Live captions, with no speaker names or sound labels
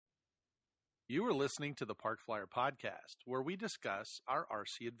You are listening to the Park Flyer Podcast, where we discuss our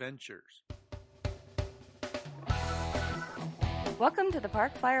RC adventures. Welcome to the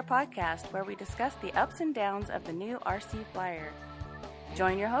Park Flyer Podcast, where we discuss the ups and downs of the new RC Flyer.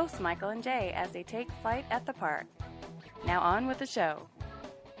 Join your hosts, Michael and Jay, as they take flight at the park. Now on with the show.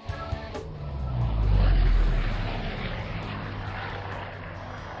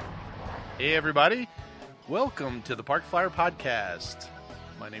 Hey everybody, welcome to the Park Flyer Podcast.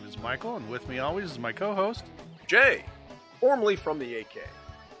 My name is Michael, and with me always is my co-host, Jay, formerly from the AK.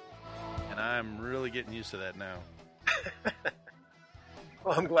 And I'm really getting used to that now.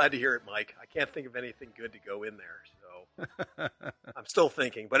 Well, I'm glad to hear it, Mike. I can't think of anything good to go in there, so I'm still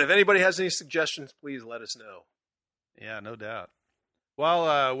thinking. But if anybody has any suggestions, please let us know. Yeah, no doubt.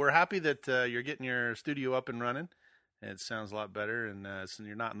 Well, we're happy that you're getting your studio up and running. It sounds a lot better, and so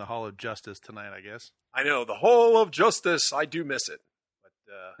you're not in the Hall of Justice tonight, I guess. I know, the Hall of Justice, I do miss it.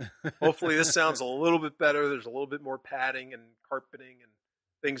 But hopefully this sounds a little bit better. There's a little bit more padding and carpeting and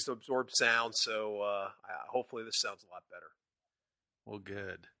things to absorb sound, so hopefully this sounds a lot better. Well,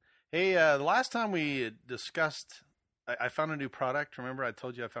 good. Hey, the last time we discussed, I found a new product. Remember I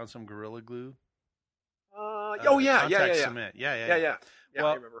told you I found some Gorilla Glue? Yeah. Cement. Yeah, well,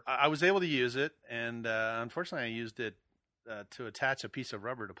 I remember. I was able to use it, and unfortunately I used it to attach a piece of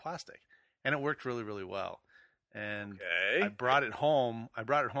rubber to plastic, and it worked really, really well. And okay. I brought it home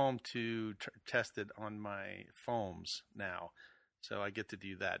to test it on my foams now. So I get to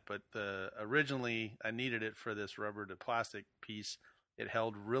do that. But originally I needed it for this rubber to plastic piece. It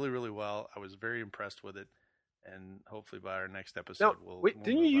held really, really well. I was very impressed with it. And hopefully by our next episode, we'll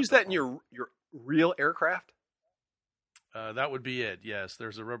didn't you use that in your real aircraft? That would be it. Yes.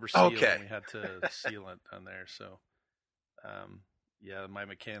 There's a rubber seal. Okay. And we had to seal it on there. So, yeah, my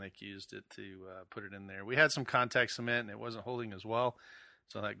mechanic used it to put it in there. We had some contact cement, and it wasn't holding as well.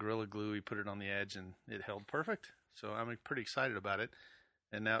 So that Gorilla Glue, we put it on the edge, and it held perfect. So I'm pretty excited about it.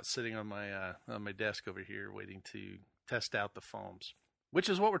 And now it's sitting on my desk over here waiting to test out the foams, which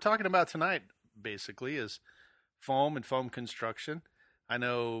is what we're talking about tonight, basically, is foam and foam construction. I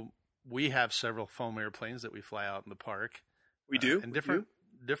know we have several foam airplanes that we fly out in the park. We do. And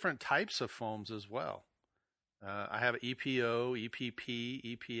different types of foams as well. I have EPO,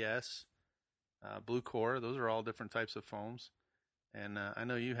 EPP, EPS, Blue Core. Those are all different types of foams. And I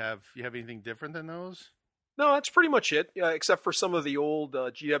know you have anything different than those? No, that's pretty much it. Yeah, except for some of the old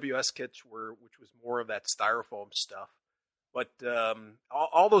GWS kits, which was more of that styrofoam stuff. But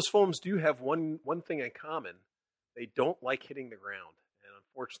all those foams do have one thing in common: they don't like hitting the ground. And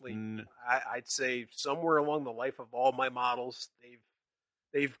unfortunately, I'd say somewhere along the life of all my models,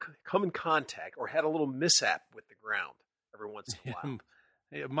 they've come in contact or had a little mishap with the ground every once in a while.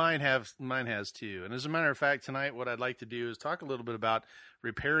 Yeah, mine has too. And as a matter of fact, tonight what I'd like to do is talk a little bit about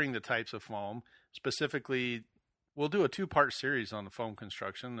repairing the types of foam. Specifically, we'll do a 2-part series on the foam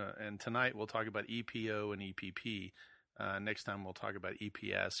construction, and tonight we'll talk about EPO and EPP. Next time we'll talk about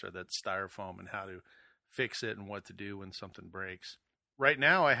EPS, or that styrofoam, and how to fix it and what to do when something breaks. Right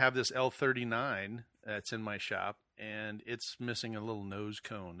now I have this L39 that's in my shop, and it's missing a little nose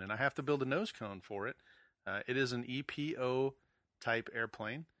cone, and I have to build a nose cone for it. It is an EPO type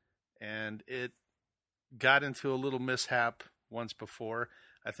airplane, and it got into a little mishap once before.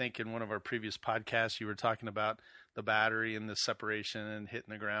 I think in one of our previous podcasts you were talking about the battery and the separation and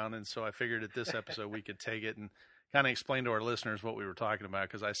hitting the ground, and so I figured at this episode we could take it and kind of explain to our listeners what we were talking about,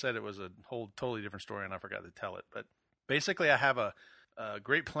 because I said it was a whole totally different story and I forgot to tell it. But basically I have a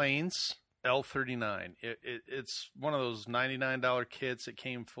Great Plains L39. It's one of those $99 kits that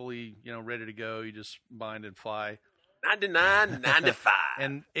came fully, ready to go. You just bind and fly. $99.95.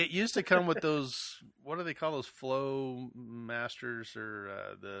 And it used to come with those, what do they call those, Flow Masters,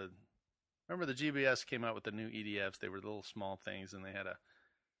 or remember the GBS came out with the new EDFs. They were little small things, and they had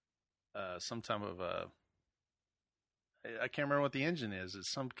some type of I can't remember what the engine is.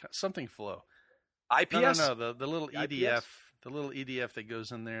 It's something Flow. IPS? No, the little EDF, the little EDF that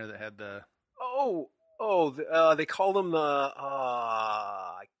goes in there that had the. They call them the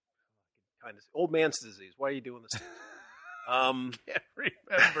kind of old man's disease. Why are you doing this? Can't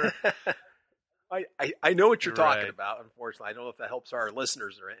remember. I know what you're talking right. about. Unfortunately, I don't know if that helps our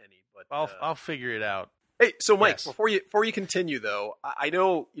listeners or any. But I'll figure it out. Hey, so Mike, yes. before you continue though, I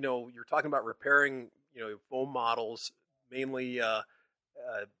know you're talking about repairing foam models, mainly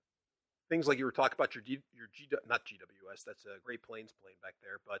things like you were talking about your not GWS. That's a Great Plains plane back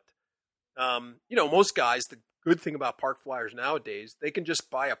there, but most guys, the good thing about park flyers nowadays, they can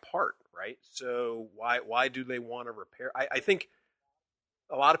just buy a part, right? So why do they want to repair? I think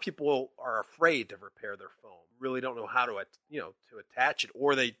a lot of people are afraid to repair their foam. Really don't know how to attach it,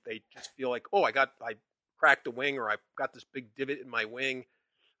 or they just feel like, oh, I cracked a wing, or I got this big divot in my wing.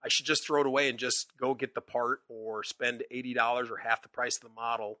 I should just throw it away and just go get the part, or spend $80 or half the price of the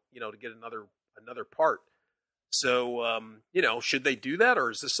model, to get another part. So, should they do that, or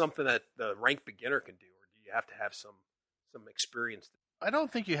is this something that the rank beginner can do, or do you have to have some experience? I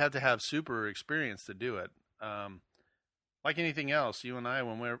don't think you have to have super experience to do it. Like anything else, you and I,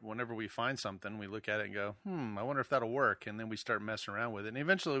 whenever we find something, we look at it and go, I wonder if that'll work, and then we start messing around with it, and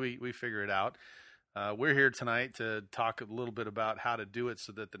eventually we figure it out. We're here tonight to talk a little bit about how to do it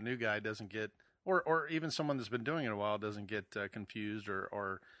so that the new guy doesn't get, or even someone that's been doing it a while doesn't get confused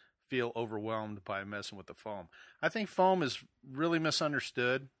or feel overwhelmed by messing with the foam. I think foam is really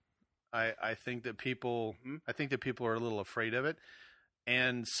misunderstood. I think that people are a little afraid of it.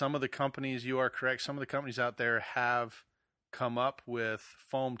 And some of the companies, you are correct, some of the companies out there have come up with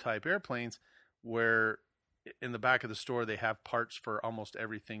foam type airplanes where in the back of the store they have parts for almost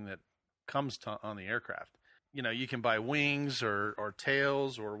everything that comes on the aircraft. You can buy wings or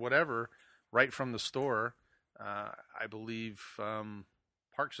tails or whatever right from the store. I believe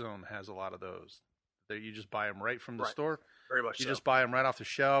Park Zone has a lot of those. You just buy them right from the store. Very much You so. just buy them right off the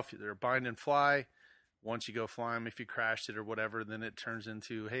shelf. They're bind and fly. Once you go fly them, if you crashed it or whatever, then it turns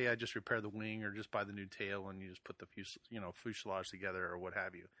into, hey, I just repaired the wing, or just buy the new tail, and you just put the fuselage together or what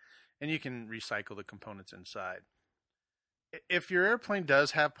have you. And you can recycle the components inside. If your airplane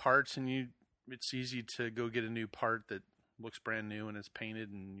does have parts and it's easy to go get a new part that looks brand new and it's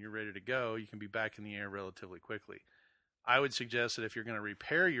painted and you're ready to go, you can be back in the air relatively quickly. I would suggest that if you're going to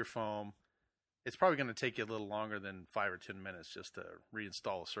repair your foam, it's probably going to take you a little longer than 5 or 10 minutes just to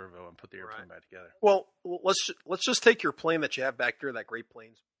reinstall a servo and put the airplane back together. Well, let's just take your plane that you have back there, that Great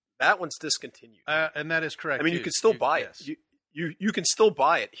Plains. That one's discontinued. And that is correct. I mean, you can still buy it. You can still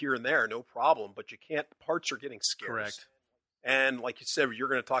buy it here and there, no problem, but you can't. Parts are getting scarce. Correct. And like you said, you're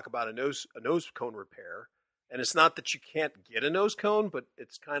going to talk about a nose cone repair. And it's not that you can't get a nose cone, but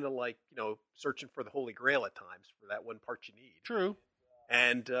it's kind of like, searching for the Holy Grail at times for that one part you need. True.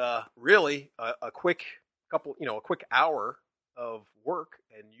 And really, a quick hour of work,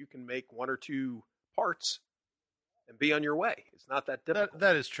 and you can make 1 or 2 parts and be on your way. It's not that difficult.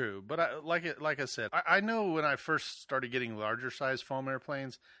 That is true. But like I said, I know when I first started getting larger size foam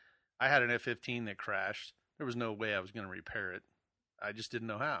airplanes, I had an F-15 that crashed. There was no way I was going to repair it. I just didn't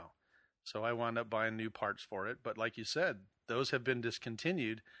know how. So I wound up buying new parts for it. But like you said, those have been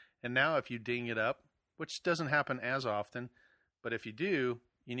discontinued. And now if you ding it up, which doesn't happen as often, but if you do,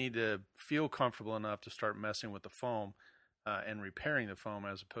 you need to feel comfortable enough to start messing with the foam and repairing the foam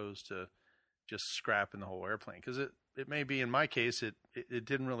as opposed to just scrapping the whole airplane. Because it may be, in my case, it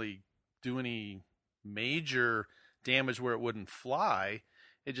didn't really do any major damage where it wouldn't fly.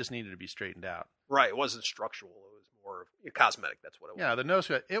 It just needed to be straightened out. Right. It wasn't structural. It was more cosmetic. That's what it was. Yeah, the nose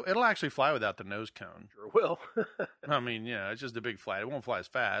cone, it'll actually fly without the nose cone. Sure will. I mean, it's just a big flight. It won't fly as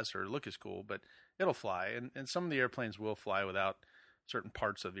fast or look as cool, but it'll fly. And some of the airplanes will fly without certain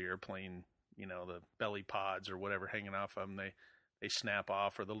parts of the airplane, the belly pods or whatever hanging off of them. They snap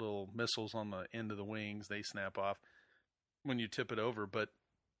off, or the little missiles on the end of the wings, they snap off when you tip it over, but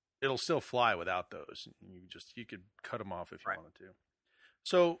it'll still fly without those. You could cut them off if you wanted to.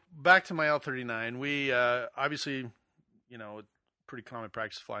 So back to my L-39, we obviously, pretty common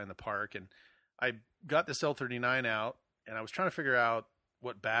practice to fly in the park, and I got this L-39 out, and I was trying to figure out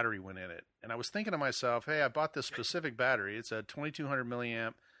what battery went in it. And I was thinking to myself, hey, I bought this specific battery. It's a 2200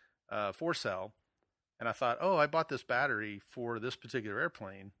 milliamp 4-cell. And I thought, I bought this battery for this particular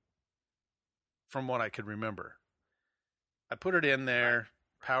airplane from what I could remember. I put it in there,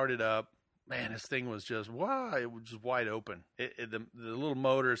 powered it up. Man, this thing was just, it was just wide open. The little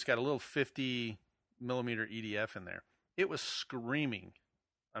motor, it's got a little 50 millimeter EDF in there. It was screaming.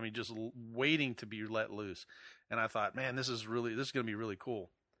 I mean, just waiting to be let loose. And I thought, man, this is going to be really cool.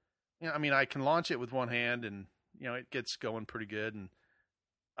 I mean, I can launch it with one hand, and, it gets going pretty good. And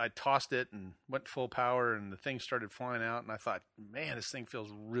I tossed it and went full power, and the thing started flying out. And I thought, man, this thing feels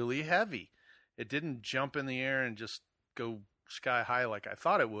really heavy. It didn't jump in the air and just go sky high like I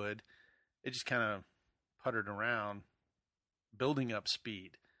thought it would. It just kind of puttered around, building up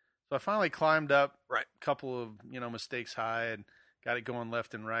speed. So I finally climbed up a couple of, mistakes high, and got it going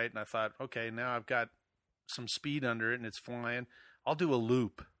left and right. And I thought, okay, now I've got some speed under it and it's flying. I'll do a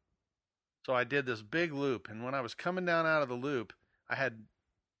loop. So I did this big loop. And when I was coming down out of the loop, I had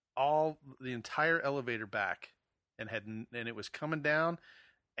the entire elevator back and it was coming down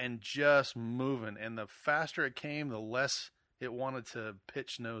and just moving. And the faster it came, the less it wanted to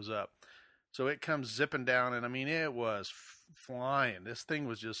pitch nose up. So it comes zipping down, and I mean, it was flying. This thing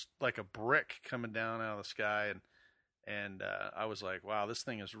was just like a brick coming down out of the sky, and I was like, wow, this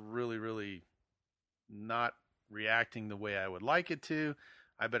thing is really, really not reacting the way I would like it to.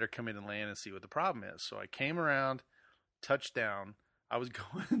 I better come in and land and see what the problem is. So I came around, touched down. I was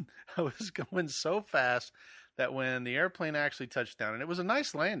going so fast that when the airplane actually touched down, and it was a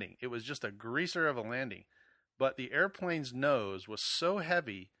nice landing, it was just a greaser of a landing, but the airplane's nose was so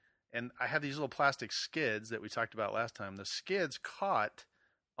heavy, and I had these little plastic skids that we talked about last time. The skids caught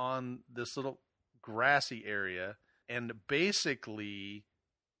on this little grassy area, and basically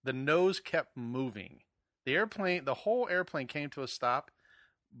the nose kept moving. The whole airplane came to a stop,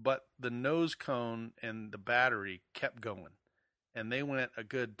 but the nose cone and the battery kept going. And they went a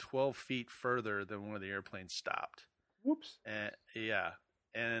good 12 feet further than where the airplane stopped. Whoops. And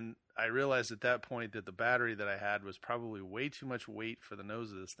I realized at that point that the battery that I had was probably way too much weight for the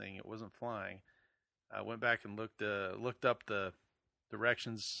nose of this thing. It wasn't flying. I went back and looked up the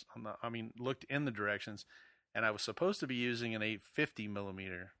directions looked in the directions, and I was supposed to be using an 850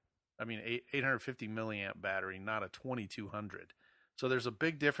 milliamp battery, not a 2200. So there's a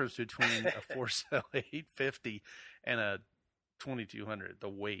big difference between a 4-cell 850 and a 2200, the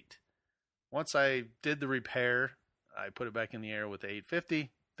weight. Once I did the repair, I put it back in the air with the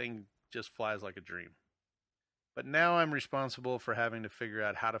 850. Thing just flies like a dream. But now I'm responsible for having to figure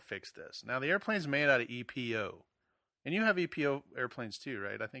out how to fix this. Now the airplane's made out of EPO, and you have EPO airplanes too,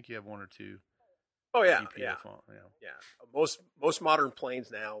 right? I think you have one or two. Oh yeah, EPO yeah. foam, Most modern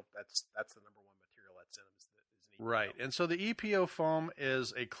planes now, that's the number one material that's in them is an EPO. Right, and so the EPO foam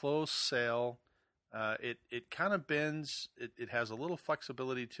is a closed sail. It kind of bends. It has a little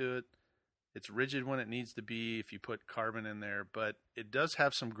flexibility to it. It's rigid when it needs to be if you put carbon in there, but it does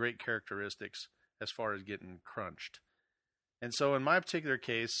have some great characteristics as far as getting crunched. And so in my particular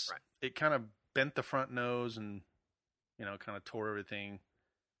case, It kind of bent the front nose and, kind of tore everything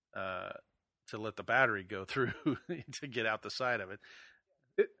to let the battery go through to get out the side of it.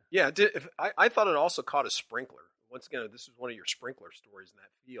 I thought it also caught a sprinkler. Once again, this is one of your sprinkler stories in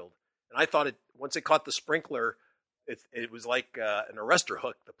that field. And I thought once it caught the sprinkler, it was like an arrestor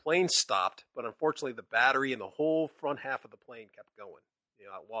hook. The plane stopped, but unfortunately the battery and the whole front half of the plane kept going.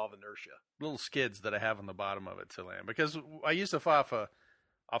 Law of inertia. Little skids that I have on the bottom of it to land, because I used to fly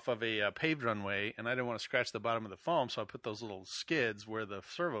off of a paved runway, and I didn't want to scratch the bottom of the foam, so I put those little skids where the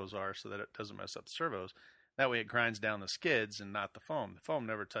servos are so that it doesn't mess up the servos. That way it grinds down the skids and not the foam. The foam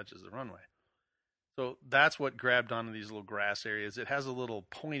never touches the runway. So that's what grabbed onto these little grass areas. It has a little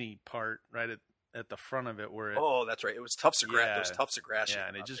pointy part right at the front of it where it... Oh, that's right. It was tufts of grass. Those tufts of grass. Yeah,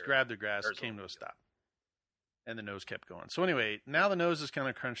 and it just grabbed the grass, came to a stop. And the nose kept going. So anyway, now the nose is kind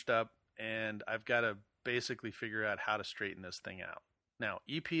of crunched up, and I've got to basically figure out how to straighten this thing out. Now,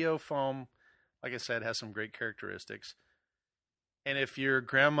 EPO foam, like I said, has some great characteristics. And if your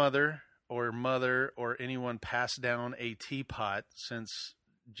grandmother or mother or anyone passed down a teapot, since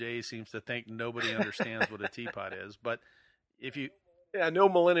Jay seems to think nobody understands what a teapot is, but if you... Yeah, no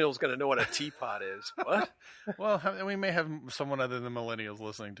millennial's going to know what a teapot is. What? Well, we may have someone other than millennials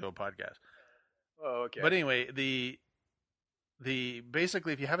listening to a podcast. Oh, okay. But anyway, the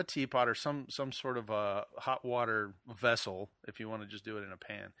basically, if you have a teapot or some sort of a hot water vessel, if you want to just do it in a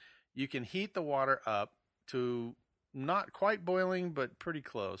pan, you can heat the water up to not quite boiling, but pretty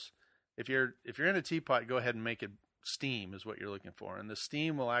close. If you're in a teapot, go ahead and make it steam is what you're looking for, and the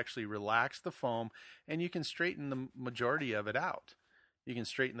steam will actually relax the foam, and you can straighten the majority of it out. You can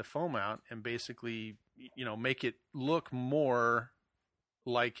straighten the foam out and basically, make it look more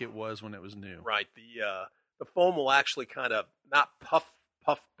like it was when it was new. Right. The foam will actually kind of not puff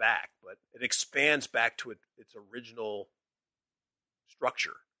back, but it expands back to its original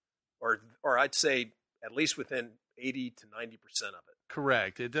structure, or I'd say at least within 80 to 90% of it.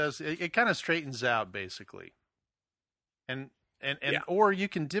 Correct. It does. It kind of straightens out basically, and or you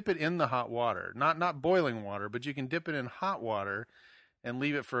can dip it in the hot water, not boiling water, but you can dip it in hot water and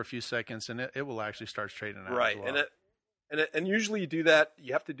leave it for a few seconds, and it will actually start straightening out. Right. As well. And usually you do that.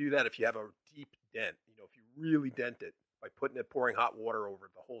 You have to do that if you have a deep dent. If you really dent it by pouring hot water over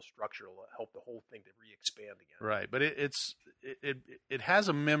it, the whole structure will help the whole thing to re-expand again. Right, but it has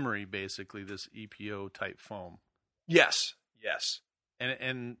a memory basically. This EPO type foam. Yes.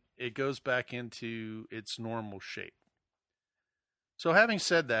 And it goes back into its normal shape. So having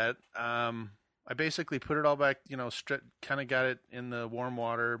said that, I basically put it all back. Kind of got it in the warm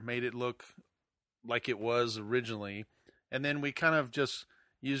water, made it look like it was originally. And then we kind of just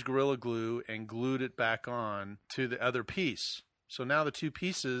used Gorilla Glue and glued it back on to the other piece. So now the two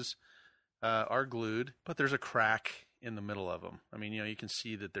pieces are glued, but there's a crack in the middle of them. I mean, you can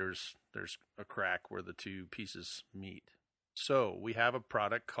see that there's a crack where the two pieces meet. So we have a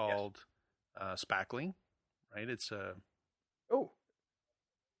product called spackling, right? It's a Oh,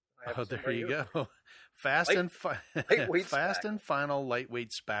 I have some there right you here. go. Fast Lightweight fast spackling. and final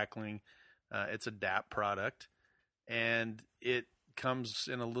lightweight spackling. It's a DAP product, and it comes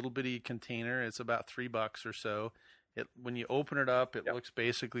in a little bitty container. It's about $3 or so. When you open it up, it Yep. looks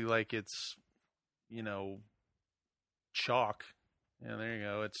basically like it's, chalk. Yeah, there you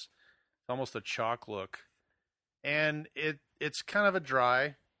go. It's almost a chalk look, and it's kind of a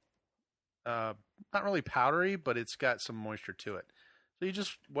dry, not really powdery, but it's got some moisture to it. So you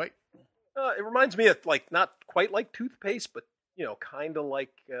just wait. It reminds me of not quite like toothpaste, but kind of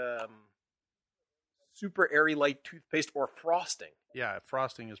like super airy light toothpaste or frosting. Yeah,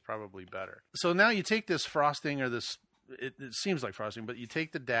 frosting is probably better. So now you take this frosting or this, it seems like frosting, but you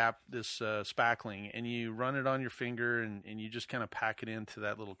take the DAP, this spackling, and you run it on your finger and you just kind of pack it into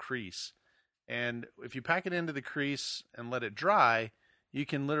that little crease. And if you pack it into the crease and let it dry, you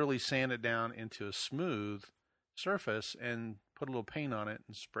can literally sand it down into a smooth surface and put a little paint on it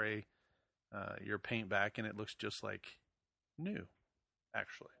and spray your paint back, and it looks just like new,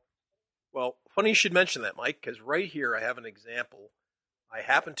 actually. Well, funny you should mention that, Mike, because right here I have an example. I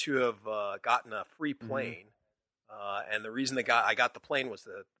happen to have gotten a free plane, and the reason I got the plane was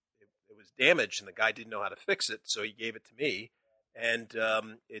that it was damaged, and the guy didn't know how to fix it, so he gave it to me. And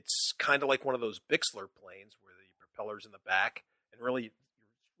it's kind of like one of those Bixler planes where the propeller's in the back, and really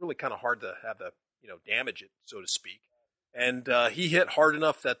kind of hard to have the damage it, so to speak. And he hit hard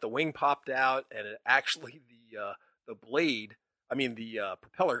enough that the wing popped out, and it actually the blade. I mean, the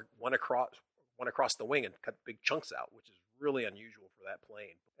propeller went across the wing and cut big chunks out, which is really unusual for that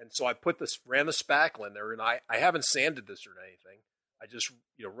plane. And so I ran the spackle in there, and I haven't sanded this or anything. I just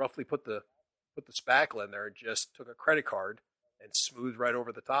roughly put the spackle in there and just took a credit card and smoothed right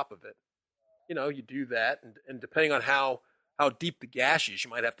over the top of it. You do that, and depending on how deep the gash is, you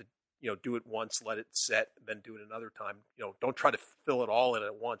might have to do it once, let it set, and then do it another time. Don't try to fill it all in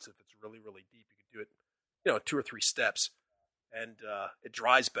at once. If it's really, really deep, you can do it 2 or 3 steps. And it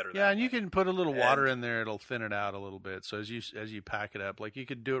dries better. Yeah, and you can put a little water in there; it'll thin it out a little bit. So as you pack it up, like you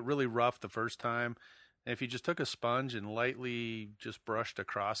could do it really rough the first time, and if you just took a sponge and lightly just brushed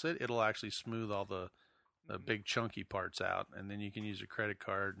across it, it'll actually smooth all the big chunky parts out, and then you can use a credit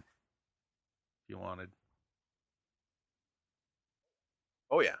card if you wanted.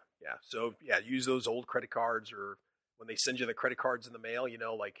 Oh yeah. So use those old credit cards, or when they send you the credit cards in the mail,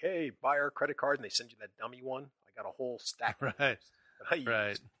 like, hey, buy our credit card, and they send you that dummy one. I got a whole stack.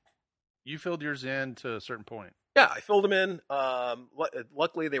 Right. You filled yours in to a certain point. Yeah, I filled them in.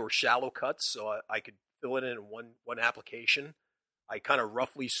 Luckily, they were shallow cuts, so I could fill it in one application. I kind of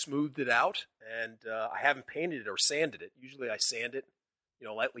roughly smoothed it out, and I haven't painted it or sanded it. Usually, I sand it,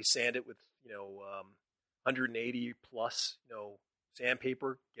 lightly sand it with 180 plus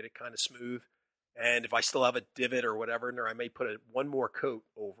sandpaper, get it kind of smooth. And if I still have a divot or whatever in there, I may put one more coat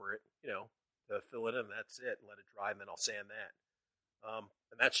over it, to fill it in. That's it. Let it dry, and then I'll sand that.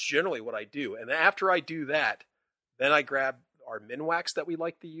 And that's generally what I do. And after I do that, then I grab our Minwax that we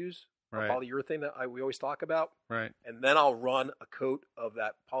like to use, right, polyurethane that we always talk about. Right. And then I'll run a coat of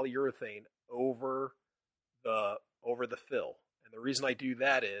that polyurethane over the fill. And the reason I do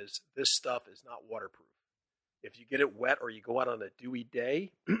that is this stuff is not waterproof. If you get it wet or you go out on a dewy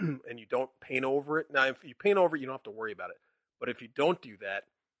day and you don't paint over it, now if you paint over it, you don't have to worry about it. But if you don't do that,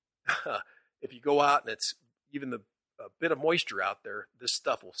 if you go out and it's even a bit of moisture out there, this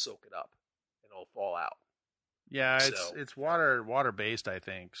stuff will soak it up and it'll fall out. Yeah, it's water based, I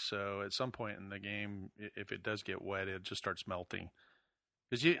think. So at some point in the game, if it does get wet, it just starts melting.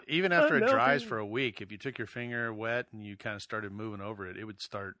 Because even after it dries for a week, if you took your finger wet and you kind of started moving over it, it would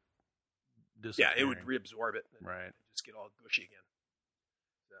start disappearing. Yeah, it would reabsorb it. And right. Just get all gushy again.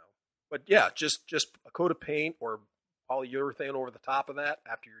 So, but yeah, just a coat of paint or polyurethane over the top of that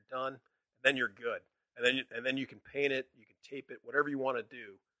after you're done, and then you're good. And then you can paint it, you can tape it, whatever you want to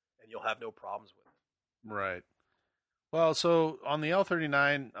do, and you'll have no problems with it. Right. Well, so on the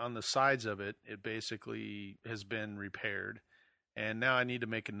L39, on the sides of it, it basically has been repaired, and now I need to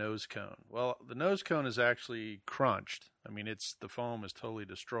make a nose cone. Well, the nose cone is actually crunched. I mean, the foam is totally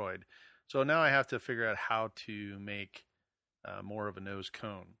destroyed. So now I have to figure out how to make more of a nose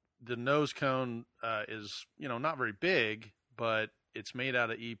cone. The nose cone is, not very big, but it's made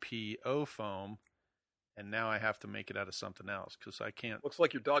out of EPO foam, and now I have to make it out of something else because I can't. Looks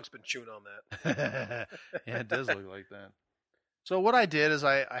like your dog's been chewing on that. Yeah, it does look like that. So what I did is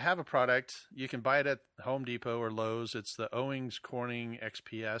I have a product. You can buy it at Home Depot or Lowe's. It's the Owings Corning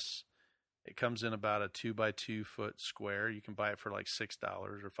XPS. It comes in about a 2x2 foot square. You can buy it for like $6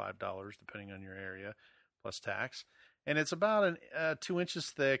 or $5, depending on your area, plus tax. And it's about 2 inches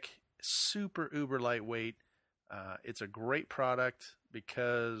thick, super uber lightweight. It's a great product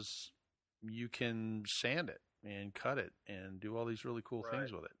because you can sand it and cut it and do all these really cool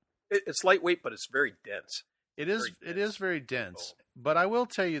things with it. It's lightweight, but it's very dense. It is very dense. But I will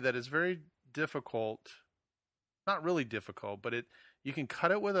tell you that it's very difficult. Not really difficult, but you can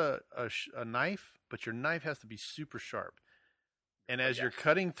cut it with a knife, but your knife has to be super sharp. And as you're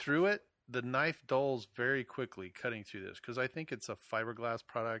cutting through it, the knife dulls very quickly cutting through this, because I think it's a fiberglass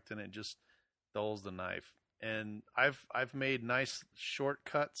product and it just dulls the knife. And I've made nice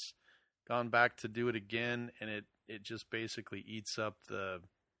shortcuts, gone back to do it again, and it just basically eats up the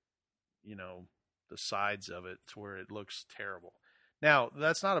sides of it to where it looks terrible. Now,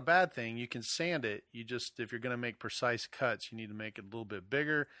 that's not a bad thing. You can sand it. If you're going to make precise cuts, you need to make it a little bit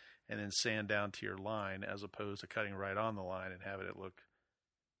bigger and then sand down to your line, as opposed to cutting right on the line and having it look,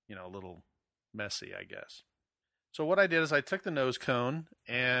 a little messy, I guess. So what I did is I took the nose cone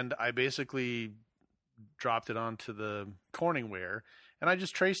and I basically dropped it onto the Corning ware, and I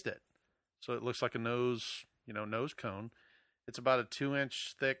just traced it. So it looks like a nose cone. It's about a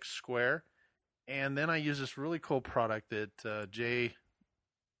 2-inch thick square. And then I use this really cool product that Jay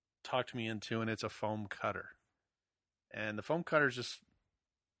talked me into, and it's a foam cutter. And the foam cutter is just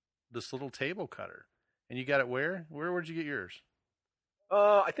this little table cutter. And you got it where? Where'd you get yours?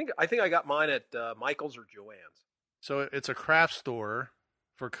 I think I got mine at Michael's or Joann's. So it's a craft store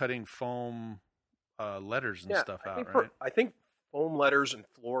for cutting foam letters and stuff out, right? I think foam letters and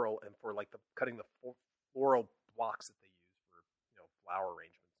floral, and for like cutting the floral blocks that they use for flower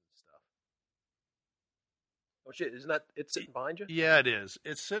arrangements and stuff. Oh shit! Isn't that it's sitting behind you? Yeah, it is.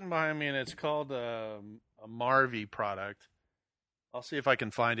 It's sitting behind me, and it's called a Marvy product. I'll see if I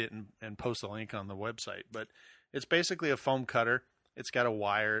can find it and post a link on the website. But it's basically a foam cutter. It's got a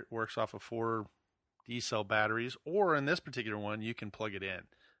wire. It works off of 4 D-cell batteries, or in this particular one, you can plug it in.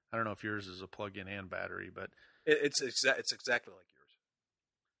 I don't know if yours is a plug-in and battery, but it's exactly like yours.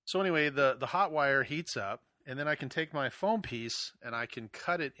 So anyway, the hot wire heats up, and then I can take my foam piece and I can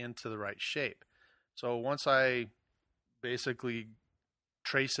cut it into the right shape. So once I basically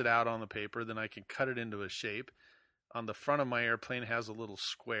trace it out on the paper, then I can cut it into a shape. On the front of my airplane has a little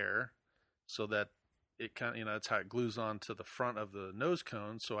square, so that it kind of, that's how it glues on to the front of the nose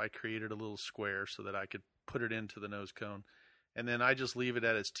cone. So I created a little square so that I could put it into the nose cone. And then I just leave it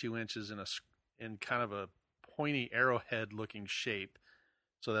at its 2 inches in kind of a pointy arrowhead looking shape,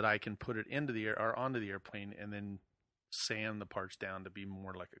 so that I can put it onto the airplane and then sand the parts down to be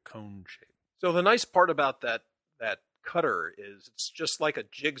more like a cone shape. So the nice part about that cutter is it's just like a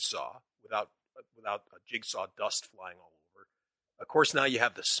jigsaw without a jigsaw dust flying all over. Of course, now you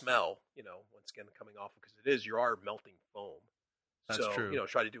have the smell, once again coming off, because you are melting foam. That's true.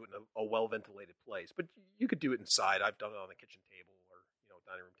 Try to do it in a well-ventilated place. But you could do it inside. I've done it on the kitchen table or,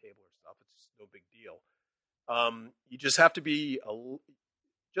 dining room table or stuff. It's no big deal. You just have to be,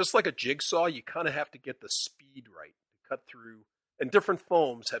 just like a jigsaw, you kind of have to get the speed right to cut through. And different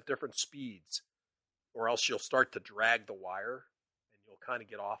foams have different speeds, or else you'll start to drag the wire and you'll kind of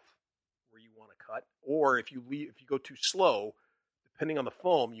get off where you want to cut. Or if you go too slow, depending on the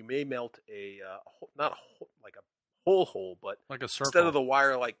foam, you may melt not like a whole hole, but like a circle. Instead of the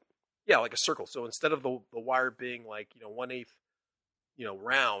wire, like a circle. So instead of the wire being like 1/8,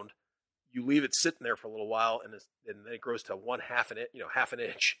 round, you leave it sitting there for a little while, and then it grows to half an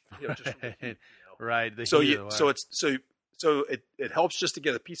inch. Just from the heat, Right. So it helps just to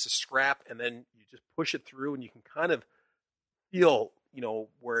get a piece of scrap, and then you just push it through, and you can kind of feel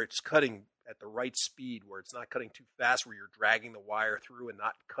where it's cutting at the right speed, where it's not cutting too fast, where you're dragging the wire through and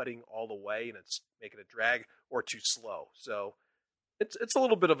not cutting all the way, and it's making a drag, or too slow. So it's a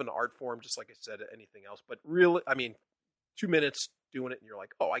little bit of an art form, just like I said, anything else. But really, 2 minutes doing it, and you're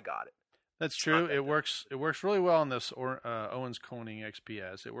like, oh, I got it. That's true. It works really well on this Owens Corning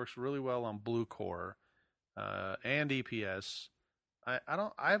XPS. It works really well on Blue Core and EPS.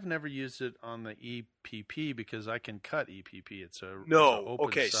 I've never used it on the EPP because I can cut EPP. It's open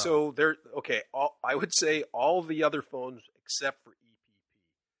okay. cell. So I would say all the other phones except for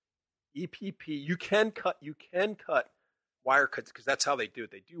EPP. EPP, you can cut wire cuts, because that's how they do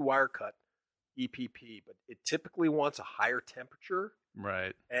it. They do wire cut EPP, but it typically wants a higher temperature.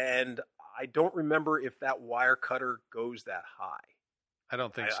 Right. And I don't remember if that wire cutter goes that high. I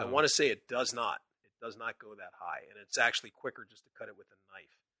don't think so. I want to say it does not. It does not go that high. And it's actually quicker just to cut it with a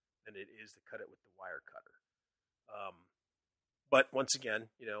knife than it is to cut it with the wire cutter. But once again,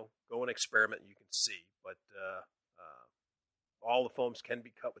 go and experiment and you can see. But all the foams can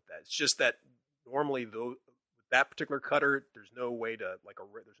be cut with that. It's just that normally, with that particular cutter, there's no way to,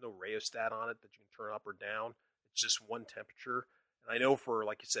 there's no rheostat on it that you can turn up or down. It's just one temperature. And I know for,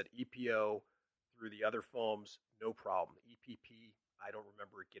 like you said, EPO through the other foams, no problem. EPP, I don't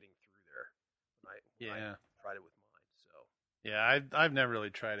remember it getting through there when I tried it with mine. So yeah, I've never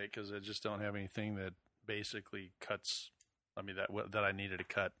really tried it because I just don't have anything that basically cuts. I mean that I needed to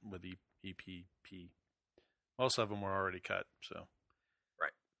cut with EPP. Most of them were already cut. So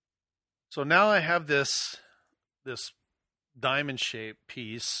right. So now I have this diamond-shaped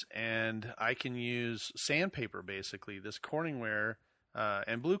piece, and I can use sandpaper, basically, this Corningware,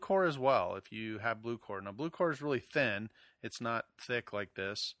 and blue core as well, if you have blue core. Now, blue core is really thin. It's not thick like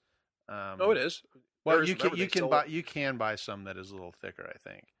this. Oh, it is. Well, you can buy some that is a little thicker, I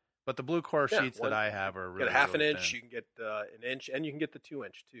think. But the blue core sheets that I have are really, get a half really an inch, thin. you can get an inch, and you can get the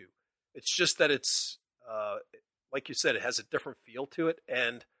 2-inch, too. It's just that it's, like you said, it has a different feel to it,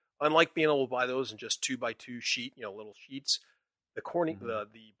 and unlike being able to buy those in just 2x2 sheet, little sheets, the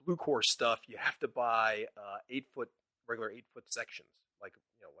the blue core stuff, you have to buy regular 8-foot sections, like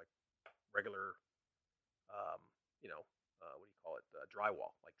regular, what do you call it,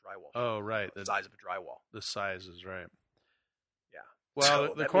 drywall, like drywall. Oh, right, the size of a drywall. The size is right. Yeah. Well,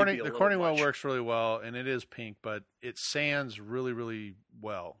 so the Corningware works really well, and it is pink, but it sands really, really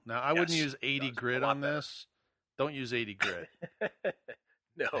well. Now, I wouldn't use 80 grit on this. Don't use 80 grit.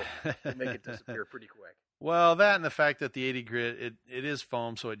 No, you make it disappear pretty quick. Well, that and the fact that the 80 grit, it is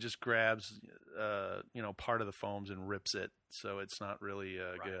foam, so it just grabs, part of the foams and rips it. So it's not really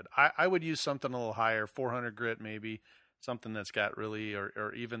good. I would use something a little higher, 400 grit maybe, something that's got really,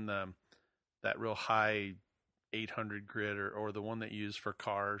 or even that real high 800 grit, or the one that you use for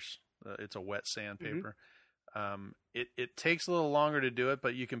cars. It's a wet sandpaper. Mm-hmm. It takes a little longer to do it,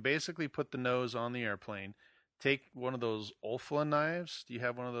 but you can basically put the nose on the airplane. Take one of those Olfla knives. Do you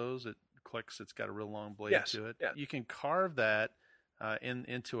have one of those? It clicks. It's got a real long blade to it. Yeah. You can carve that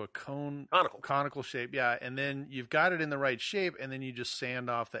into a conical shape. Yeah, and then you've got it in the right shape, and then you just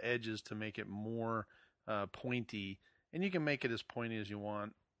sand off the edges to make it more pointy. And you can make it as pointy as you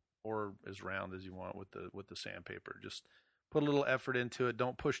want, or as round as you want with the sandpaper. Just put a little effort into it.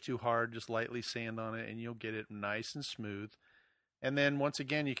 Don't push too hard. Just lightly sand on it, and you'll get it nice and smooth. And then once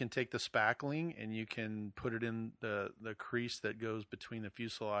again, you can take the spackling and you can put it in the crease that goes between the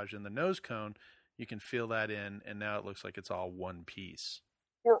fuselage and the nose cone. You can fill that in, and now it looks like it's all one piece.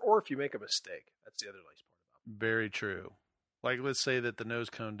 Or if you make a mistake, that's the other nice part about it. Very true. Like, let's say that the nose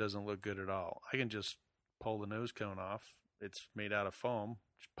cone doesn't look good at all. I can just pull the nose cone off. It's made out of foam.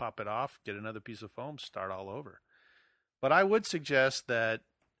 Just pop it off, get another piece of foam, start all over. But I would suggest that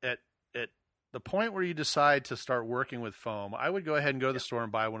at the point where you decide to start working with foam, I would go ahead and go to the store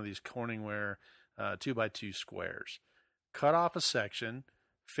and buy one of these Corningware 2x2 squares. Cut off a section,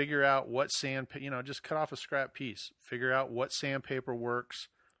 figure out what just cut off a scrap piece. Figure out what sandpaper works.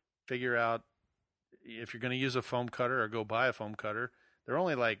 Figure out if you're going to use a foam cutter or go buy a foam cutter. They're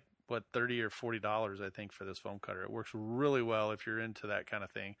only like, $30 or $40, I think, for this foam cutter. It works really well if you're into that kind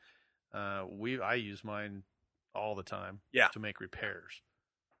of thing. I use mine all the time to make repairs.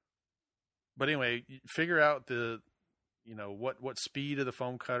 But anyway, figure out what speed of the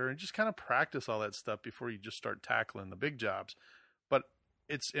foam cutter, and just kind of practice all that stuff before you just start tackling the big jobs. But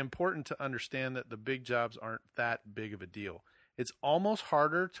it's important to understand that the big jobs aren't that big of a deal. It's almost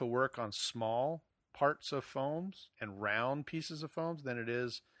harder to work on small parts of foams and round pieces of foams than it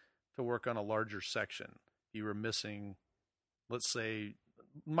is to work on a larger section. You were missing, let's say,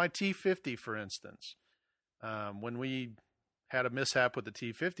 my T50, for instance. When we had a mishap with the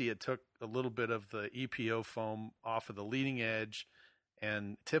T50, it took a little bit of the EPO foam off of the leading edge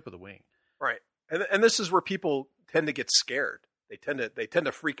and tip of the wing. Right. And this is where people tend to get scared. They tend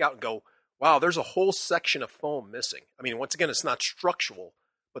to freak out and go, wow, there's a whole section of foam missing. I mean, once again, it's not structural,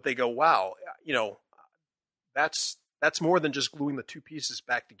 but they go, wow, that's more than just gluing the two pieces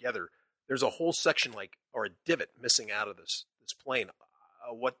back together. There's a whole section or a divot missing out of this plane.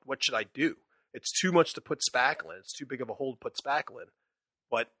 What should I do? It's too much to put spackle in. It's too big of a hole to put spackle in.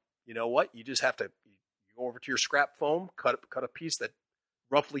 But you know what? You just have to you go over to your scrap foam, cut a piece that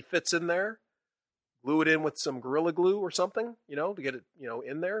roughly fits in there, glue it in with some Gorilla Glue or something, to get it,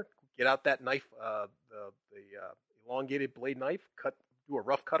 in there. Get out that knife, the elongated blade knife, do a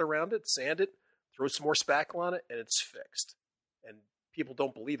rough cut around it, sand it, throw some more spackle on it, and it's fixed. And people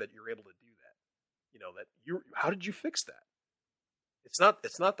don't believe that you're able to do that. How did you fix that? It's not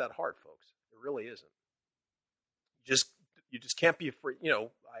that hard, folks. It really isn't. You just can't be afraid.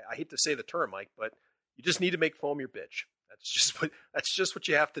 I hate to say the term, Mike, but you just need to make foam your bitch. That's just what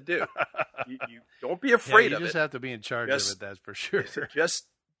you have to do. You don't be afraid of it. You just have to be in charge of it. That's for sure.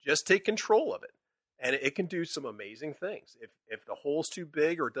 Just take control of it, and it can do some amazing things. If the hole's too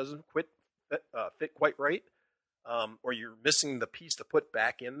big or it doesn't fit quite right, or you're missing the piece to put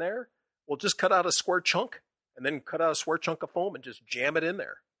back in there, well, just cut out a square chunk and then cut out a square chunk of foam and just jam it in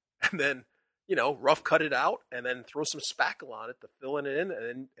there. And then, rough cut it out and then throw some spackle on it to fill it in.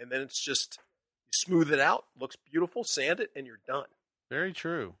 And then it's just, you smooth it out, looks beautiful, sand it, and you're done. Very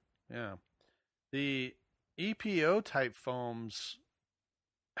true. Yeah. The EPO type foams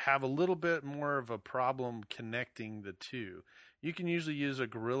have a little bit more of a problem connecting the two. You can usually use a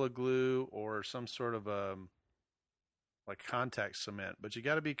Gorilla Glue or some sort of like contact cement, but you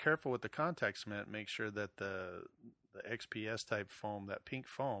got to be careful with the contact cement. Make sure that the XPS type foam, that pink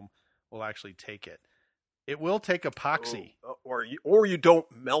foam, will actually take it. It will take epoxy, or you don't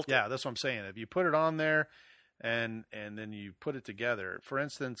melt it. Yeah, that's what I'm saying. If you put it on there and then you put it together, for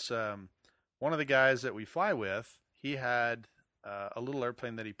instance, one of the guys that we fly with, he had a little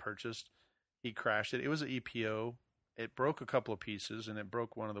airplane that he purchased. He crashed it. It was an EPO. It broke a couple of pieces and it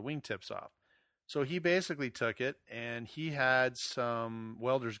broke one of the wingtips off. So he basically took it and he had some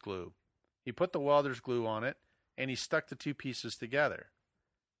welder's glue. He put the welder's glue on it and he stuck the two pieces together.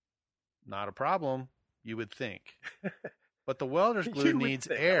 Not a problem, you would think. But the welder's glue needs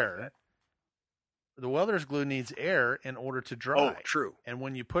air. The welder's glue needs air in order to dry. Oh, true. And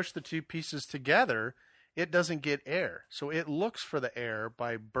when you push the two pieces together, it doesn't get air. So it looks for the air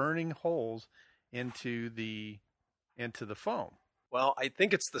by burning holes into the foam. Well, I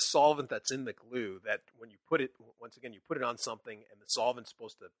think it's the solvent that's in the glue that when you put it, once again, you put it on something and the solvent's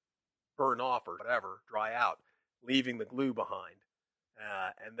supposed to burn off or whatever, dry out, leaving the glue behind.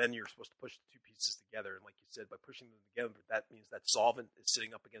 And then you're supposed to push the two pieces together. And like you said, by pushing them together, that means that solvent is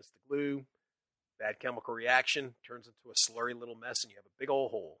sitting up against the glue. Bad chemical reaction turns into a slurry little mess, and you have a big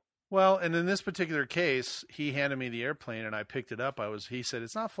old hole. Well, and in this particular case, he handed me the airplane, and I picked it up. He said,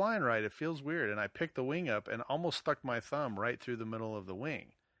 "It's not flying right. It feels weird." And I picked the wing up and almost stuck my thumb right through the middle of the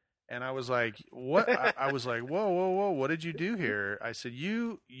wing. And I was like, "What?" I was like, "Whoa! What did you do here?" I said,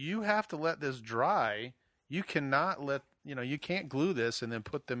 "You have to let this dry. You cannot you can't glue this and then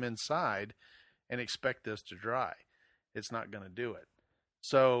put them inside and expect this to dry. It's not going to do it."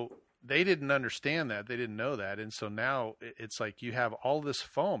 So they didn't understand that. They didn't know that. And so now it's like you have all this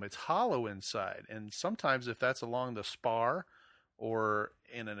foam. It's hollow inside. And sometimes if that's along the spar or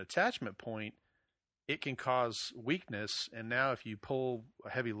in an attachment point, it can cause weakness. And now if you pull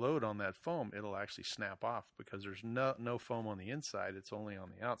a heavy load on that foam, it'll actually snap off because there's no foam on the inside. It's only on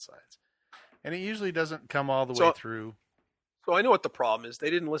the outsides. And it usually doesn't come all the way through. So I know what the problem is.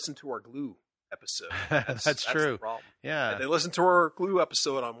 They didn't listen to our glue episode. That's true. The problem. Yeah. If they listened to our glue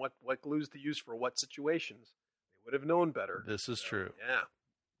episode on what glues to use for what situations, they would have known better. This is true. Yeah.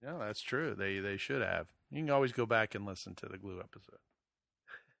 Yeah, that's true. They should have. You can always go back and listen to the glue episode.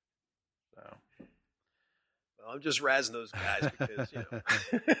 So. Well, I'm just razzing those guys because,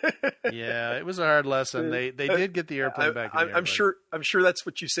 Yeah, it was a hard lesson. They did get the airplane back in the air. I'm sure that's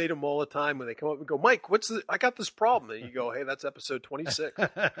what you say to them all the time when they come up and go, "Mike, I got this problem." And you go, "Hey, that's episode 26."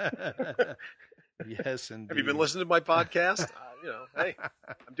 Yes, indeed. Have you been listening to my podcast? Hey,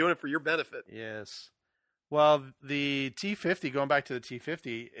 I'm doing it for your benefit. Yes. Well, the T50, going back to the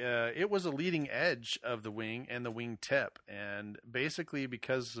T50, it was a leading edge of the wing and the wing tip. And basically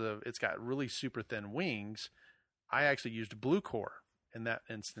because it's got really super thin wings, I actually used blue core in that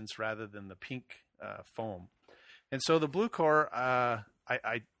instance rather than the pink foam. And so the blue core,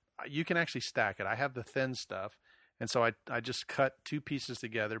 you can actually stack it. I have the thin stuff. And so I just cut two pieces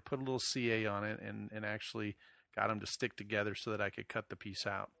together, put a little CA on it, and actually got them to stick together so that I could cut the piece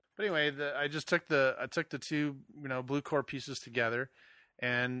out. But anyway, I took the two blue core pieces together,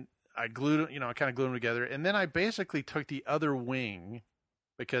 and I glued I kind of glued them together, and then I basically took the other wing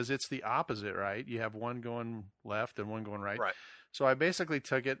because it's the opposite, right? You have one going left and one going right. Right. So I basically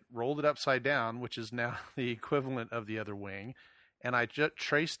took it, rolled it upside down, which is now the equivalent of the other wing, and I just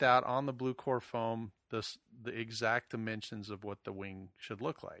traced out on the blue core foam the exact dimensions of what the wing should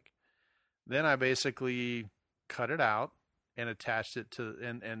look like. Then I basically cut it out and attached it to,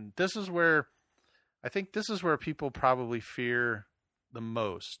 and this is where people probably fear the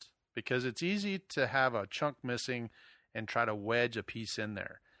most, because it's easy to have a chunk missing and try to wedge a piece in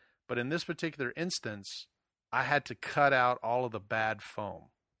there. But in this particular instance, I had to cut out all of the bad foam.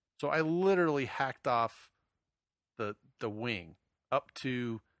 So I literally hacked off the wing up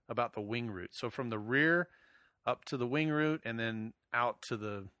to about the wing root. So from the rear up to the wing root and then out to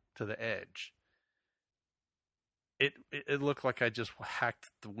the edge. It looked like I just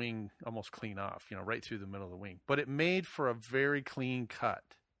hacked the wing almost clean off, right through the middle of the wing. But it made for a very clean cut.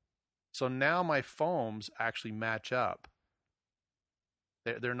 So now my foams actually match up.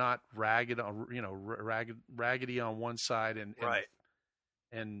 They're not ragged, raggedy on one side and right.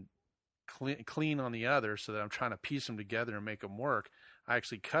 and clean on the other, so that I'm trying to piece them together and make them work. I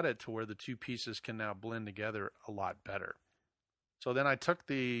actually cut it to where the two pieces can now blend together a lot better. So then I took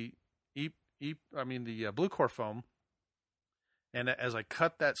the blue core foam, and as I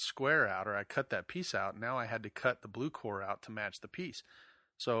cut that square out, or I cut that piece out, now I had to cut the blue core out to match the piece.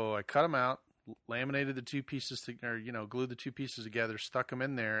 So I cut them out, laminated the two pieces glued the two pieces together, stuck them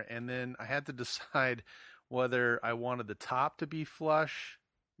in there, and then I had to decide whether I wanted the top to be flush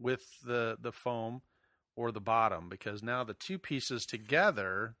with the foam or the bottom, because now the two pieces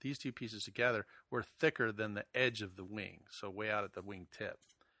together, these two pieces together, were thicker than the edge of the wing, so way out at the wing tip.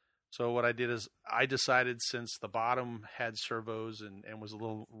 So what I did is I decided, since the bottom had servos and was a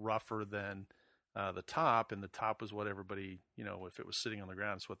little rougher than the top, and the top was what everybody, if it was sitting on the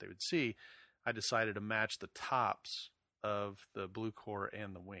ground, it's what they would see, I decided to match the tops of the blue core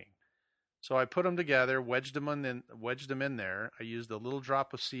and the wing. So I put them together, wedged them in there. I used a little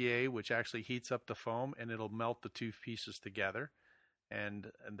drop of CA, which actually heats up the foam, and it'll melt the two pieces together.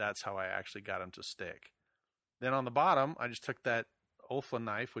 And that's how I actually got them to stick. Then on the bottom, I just took that Olfa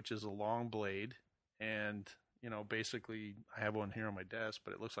knife, which is a long blade, and basically I have one here on my desk,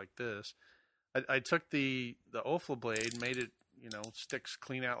 but it looks like this. I took the Olfa blade, made it sticks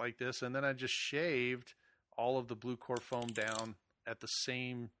clean out like this, and then I just shaved all of the blue core foam down at the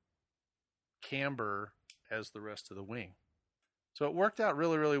same camber as the rest of the wing. So it worked out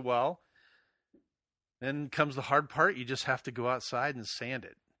really, really well. Then comes the hard part. You just have to go outside and sand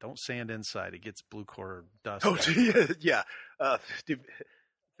it. Don't sand inside. It gets blue core dust. Oh, yeah.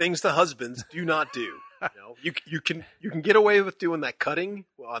 Things the husbands do not do. You can get away with doing that cutting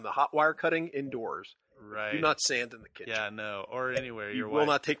on the hot wire cutting indoors. Right. Do not sand in the kitchen. Yeah, no, or anywhere. We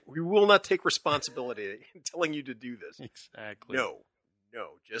will not take responsibility in telling you to do this. Exactly. No,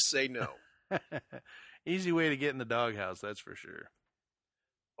 just say no. Easy way to get in the doghouse, that's for sure.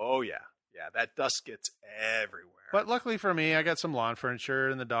 Oh yeah, that dust gets everywhere. But luckily for me, I got some lawn furniture,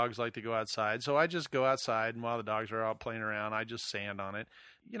 and the dogs like to go outside, so I just go outside, and while the dogs are out playing around, I just sand on it.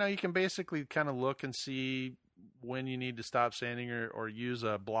 You can basically kind of look and see when you need to stop sanding or use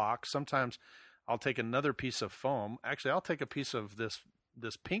a block. Sometimes I'll take another piece of foam. Actually, I'll take a piece of this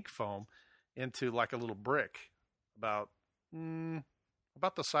pink foam into like a little brick, about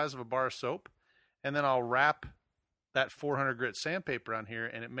the size of a bar of soap, and then I'll wrap that 400 grit sandpaper on here,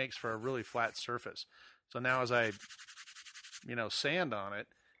 and it makes for a really flat surface. So now as I sand on it,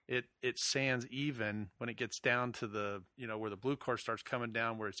 it sands even when it gets down to the where the blue core starts coming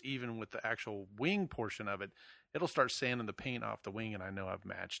down, where it's even with the actual wing portion of it. It'll start sanding the paint off the wing, and I know I've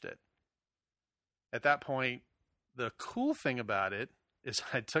matched it. At that point, the cool thing about it is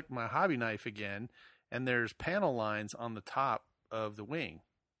I took my hobby knife again, and there's panel lines on the top of the wing.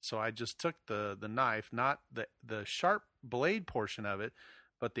 So I just took the knife, not the sharp blade portion of it,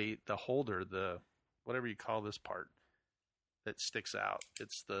 but the holder, the whatever you call this part that sticks out.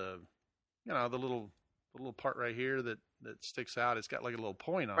 It's the little part right here that sticks out. It's got like a little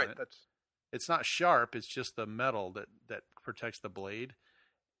point on it. It's not sharp. It's just the metal that protects the blade.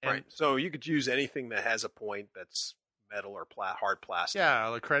 And right. So you could use anything that has a point that's metal or hard plastic.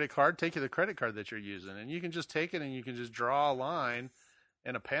 Yeah, the credit card. Take the credit card that you're using, and you can just take it and you can just draw a line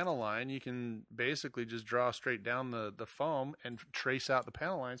and a panel line. You can basically just draw straight down the foam and trace out the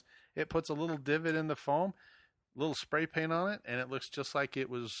panel lines. It puts a little divot in the foam, a little spray paint on it, and it looks just like it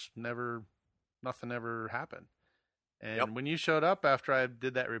was nothing ever happened. And when you showed up after I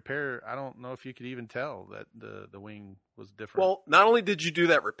did that repair, I don't know if you could even tell that the wing was different. Well, not only did you do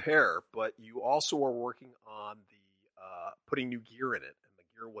that repair, but you also were working on the putting new gear in it, and the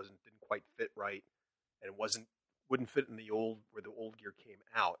gear didn't quite fit right, and wouldn't fit in where the old gear came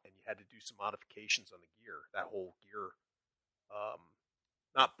out, and you had to do some modifications on the gear. That whole gear,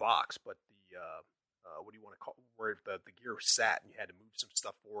 not box, but the what do you want to call it, where the gear sat, and you had to move some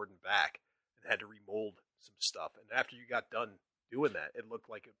stuff forward and back, and had to remold some stuff. And after you got done doing that, it looked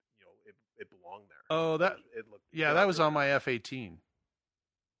like it belonged there. Oh, that was on my F-18.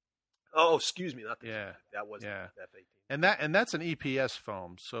 Oh, excuse me, not the yeah, that was And F-18. that's an EPS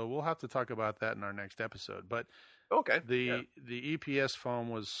foam, so we'll have to talk about that in our next episode. But okay, the EPS foam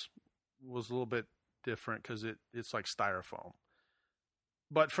was a little bit different because it's like styrofoam.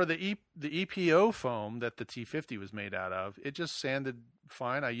 But for the EPO foam that the T50 was made out of, it just sanded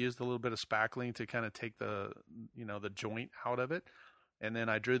fine. I used a little bit of spackling to kind of take the joint out of it, and then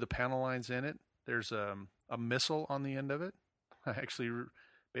I drew the panel lines in it. There's a missile on the end of it. I actually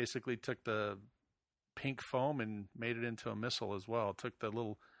basically took the pink foam and made it into a missile as well. Took the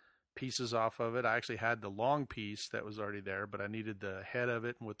little pieces off of it. I actually had the long piece that was already there, but I needed the head of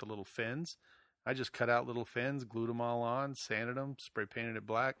it with the little fins. I just cut out little fins, glued them all on, sanded them, spray painted it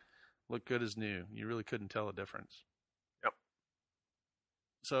black, look good as new. You really couldn't tell a difference. Yep.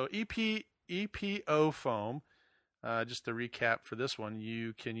 So EPO foam, just to recap for this one,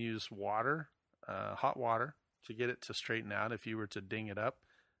 you can use water, hot water, to get it to straighten out. If you were to ding it up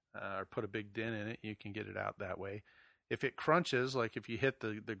or put a big dent in it, you can get it out that way. If it crunches, like if you hit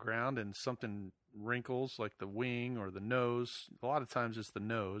the ground and something wrinkles, like the wing or the nose, a lot of times it's the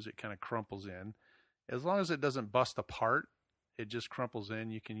nose, it kind of crumples in. As long as it doesn't bust apart, it just crumples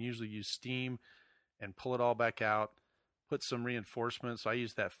in. You can usually use steam and pull it all back out, put some reinforcements. I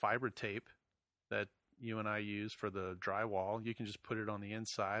use that fiber tape that you and I use for the drywall. You can just put it on the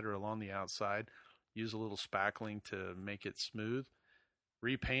inside or along the outside. Use a little spackling to make it smooth.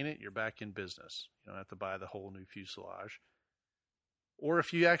 Repaint it, you're back in business. You don't have to buy the whole new fuselage. Or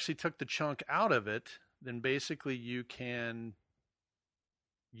if you actually took the chunk out of it, then basically you can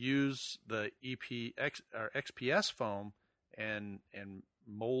use the XPS foam and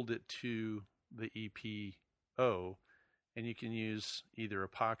mold it to the EPO, and you can use either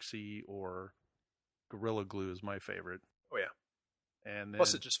epoxy or Gorilla Glue is my favorite. Oh yeah. And then,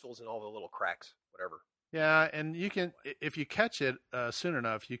 plus it just fills in all the little cracks, whatever. Yeah, and you can, if you catch it soon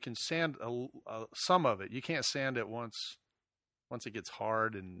enough, you can sand some of it. You can't sand it once it gets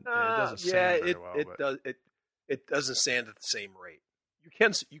hard, and it doesn't sand very well. It doesn't sand at the same rate. You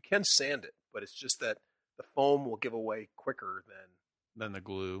can sand it, but it's just that the foam will give away quicker than the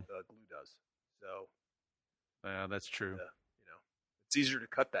glue. The glue does. So yeah, that's true. It's easier to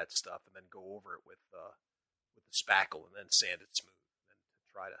cut that stuff and then go over it with the spackle and then sand it smooth, than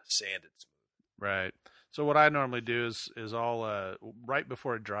to try to sand it smooth. Right. So what I normally do is I'll right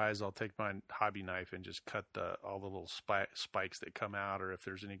before it dries, I'll take my hobby knife and just cut all the little spikes that come out, or if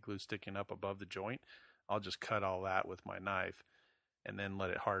there's any glue sticking up above the joint, I'll just cut all that with my knife and then let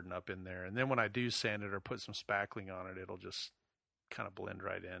it harden up in there. And then when I do sand it or put some spackling on it, it'll just kind of blend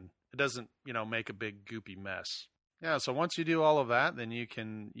right in. It doesn't, make a big goopy mess. Yeah, so once you do all of that, then you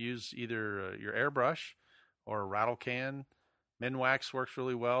can use either your airbrush or a rattle can. Minwax works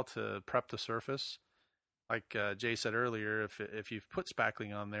really well to prep the surface. Like Jay said earlier, if you've put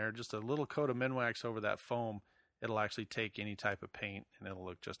spackling on there, just a little coat of Minwax over that foam, it'll actually take any type of paint and it'll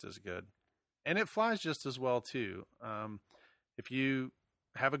look just as good. And it flies just as well too. If you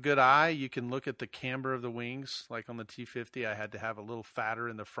have a good eye, you can look at the camber of the wings. Like on the T50, I had to have a little fatter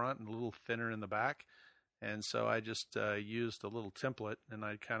in the front and a little thinner in the back. And so I just used a little template, and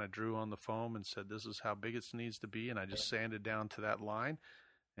I kind of drew on the foam and said, this is how big it needs to be. And I just sanded down to that line,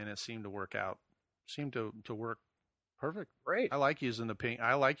 and it seemed to work out. Seemed to work perfect. Great. I like using the pink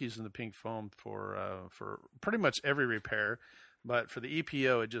foam for pretty much every repair, but for the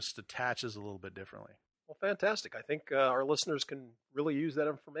EPO, it just attaches a little bit differently. Well, fantastic. I think our listeners can really use that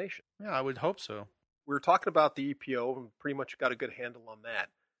information. Yeah, I would hope so. We were talking about the EPO and pretty much got a good handle on that.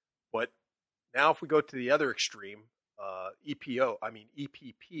 But now if we go to the other extreme,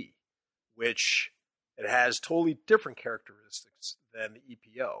 EPP, which it has totally different characteristics than the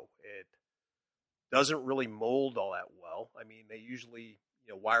EPO. It doesn't really mold all that well. I mean, they usually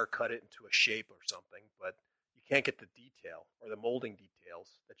wire cut it into a shape or something, but you can't get the detail or the molding details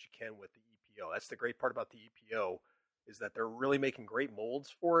that you can with the EPO. That's the great part about the EPO, is that they're really making great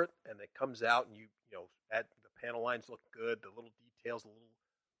molds for it, and it comes out and the panel lines look good, the little details, the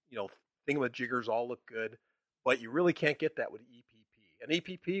little thingamajiggers all look good, but you really can't get that with EPP. And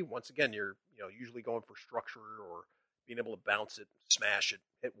EPP, once again, you're usually going for structure or being able to bounce it, smash it,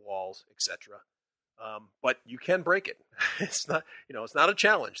 hit walls, etc. But you can break it. It's not a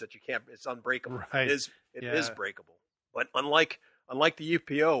challenge that you can't. It's unbreakable. Right. It is breakable. But unlike the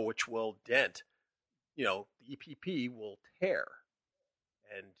EPO, which will dent, the EPP will tear,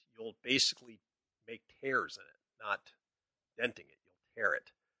 and you'll basically make tears in it, not denting it. You'll tear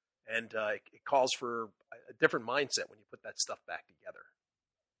it. And it calls for a different mindset when you put that stuff back together.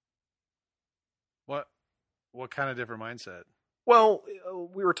 What kind of different mindset? Well,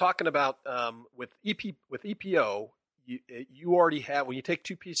 we were talking about with EPO, you already have, when you take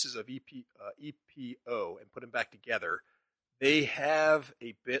two pieces of EPO and put them back together, they have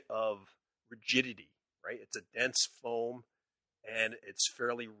a bit of rigidity, right? It's a dense foam, and it's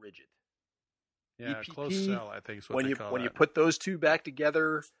fairly rigid. Yeah, EPP, close cell, I think is what they call when that. you put those two back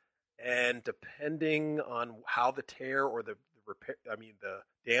together, and depending on how the tear or the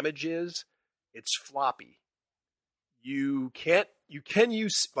damage is, it's floppy. You can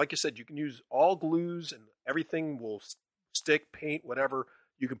use, like I said, you can use all glues and everything will stick, paint, whatever.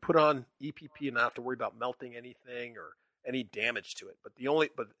 You can put on EPP and not have to worry about melting anything or any damage to it. But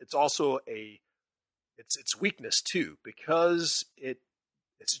it's also its weakness too, because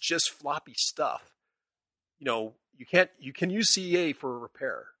it's just floppy stuff. You can use CEA for a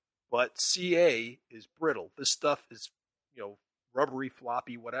repair, but CA is brittle. This stuff is, rubbery,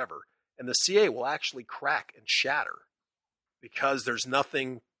 floppy, whatever. And the CA will actually crack and shatter because there's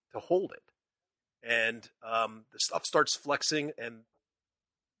nothing to hold it. And the stuff starts flexing, and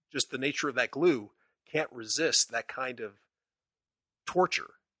just the nature of that glue can't resist that kind of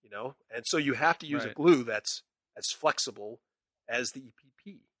torture, And so you have to use a glue that's as flexible as the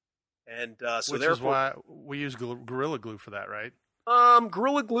EPP. And so which therefore, is why we use Gorilla Glue for that, right?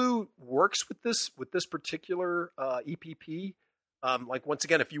 Gorilla Glue works with this particular EPP. Like once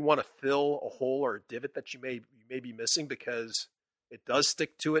again, if you want to fill a hole or a divot that you may be missing, because it does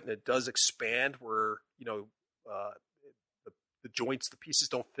stick to it and it does expand where the joints, the pieces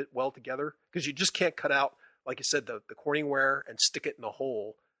don't fit well together, because you just can't cut out, like I said, the Corning ware and stick it in a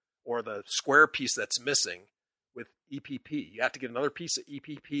hole, or the square piece that's missing with EPP. You have to get another piece of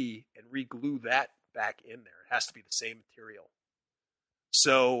EPP and re-glue that back in there. It has to be the same material.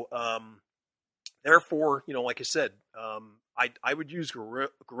 So, therefore, like I said, I would use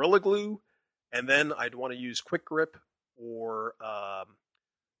Gorilla Glue, and then I'd want to use Quick Grip, or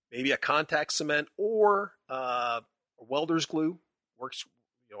maybe a contact cement, or a welder's glue. Works,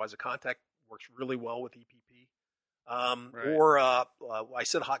 as a contact, works really well with EPP. Right. Or I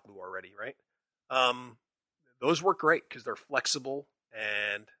said hot glue already, right? Those work great because they're flexible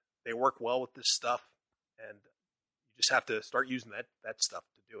and they work well with this stuff. And you just have to start using that stuff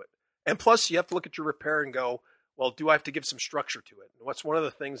to do it. And plus, you have to look at your repair and go, well, do I have to give some structure to it? And what's one of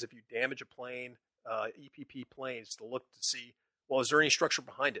the things, if you damage a plane, EPP plane, is to look to see, well, is there any structure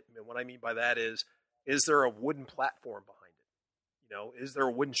behind it? And what I mean by that is there a wooden platform behind it? Is there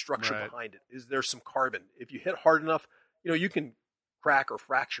a wooden structure behind it? Is there some carbon? If you hit hard enough, you can crack or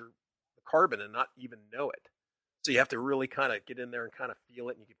fracture the carbon and not even know it. So you have to really kind of get in there and kind of feel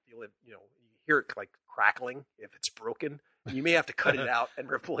it, and you can feel it, you hear it like crackling if it's broken. And you may have to cut it out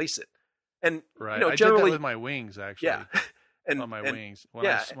and replace it. And right. generally, I did that with my wings, actually. Yeah. On my wings, when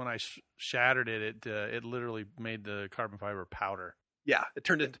I shattered it, it literally made the carbon fiber powder. Yeah, it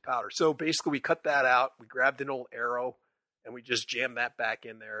turned into powder. So basically, we cut that out. We grabbed an old arrow, and we just jammed that back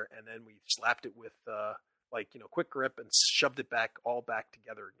in there, and then we slapped it with Quick Grip and shoved it all back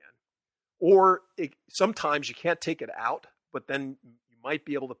together again. Or sometimes you can't take it out, but then you might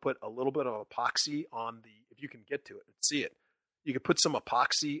be able to put a little bit of epoxy on if you can get to it and see it. You could put some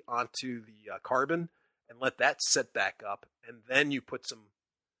epoxy onto the carbon and let that set back up, and then you put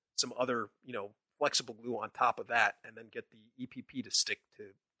some other flexible glue on top of that, and then get the EPP to stick to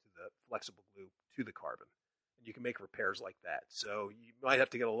the flexible glue to the carbon. And you can make repairs like that. So you might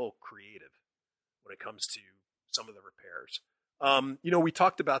have to get a little creative when it comes to some of the repairs. We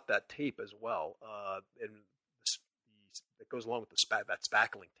talked about that tape as well, and that goes along with that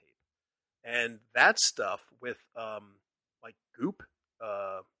spackling tape, and that stuff with like goop.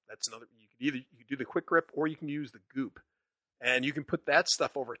 That's another. You could do the Quick Grip, or you can use the goop, and you can put that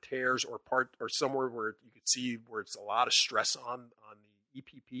stuff over tears or somewhere where you could see where it's a lot of stress on the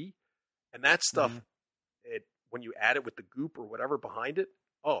EPP, and that stuff. When you add it with the goop or whatever behind it,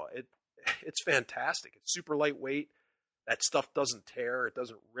 it's fantastic. It's super lightweight. That stuff doesn't tear. It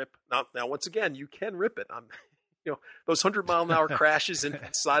doesn't rip. Now, once again, you can rip it. Those 100-mile-an-hour crashes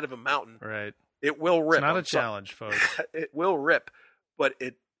inside of a mountain. Right. It will rip. It's not a challenge, folks. It will rip, but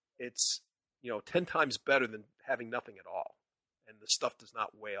it's 10 times better than having nothing at all. And the stuff does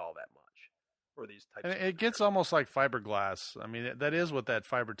not weigh all that much for these types. And it gets almost like fiberglass. I mean, that is what that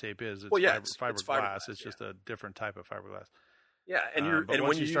fiber tape is. It's it's fiberglass. It's just a different type of fiberglass. Yeah, and but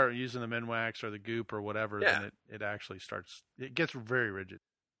once you start using the Minwax or the goop or whatever, then it actually starts. It gets very rigid.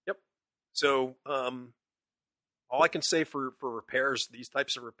 Yep. So all I can say for repairs, these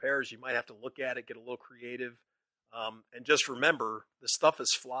types of repairs, you might have to look at it, get a little creative, and just remember the stuff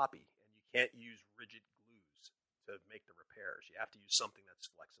is floppy, and you can't use rigid glues to make the repairs. You have to use something that's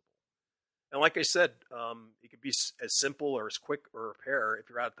flexible. And like I said, it could be as simple or as quick a repair if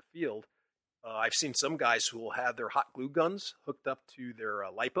you're out at the field. I've seen some guys who will have their hot glue guns hooked up to their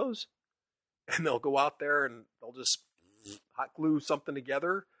lipos, and they'll go out there and they'll just hot glue something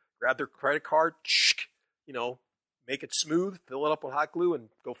together, grab their credit card, make it smooth, fill it up with hot glue, and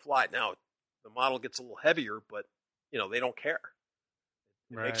go fly it. Now, the model gets a little heavier, but, they don't care.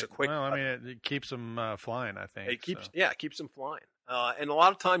 It makes a quick... Well, I mean, it keeps them flying, I think. It keeps them flying. And a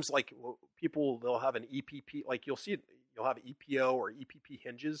lot of times, like, people, they'll have an EPP, like you'll see it, you'll have EPO or EPP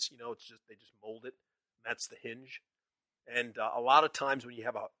hinges. It's just they just mold it, and that's the hinge. And a lot of times when you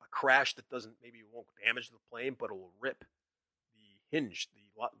have a crash that maybe won't damage the plane, but it will rip the hinge,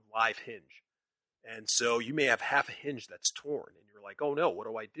 the live hinge. And so you may have half a hinge that's torn, and you're like, oh no, what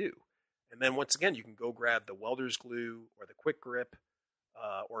do I do? And then once again, you can go grab the welder's glue or the Quick Grip,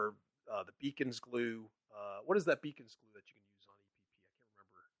 or the Beacons glue. What is that Beacons glue that you can use on EPP? I can't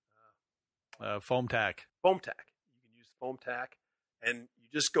remember. Foam tack. Foam tack. You can use foam tack, and you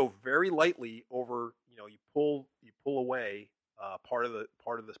just go very lightly over. You pull away part of the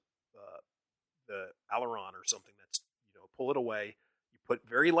aileron or something. That's pull it away. You put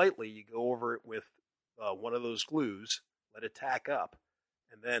very lightly. You go over it with one of those glues. Let it tack up,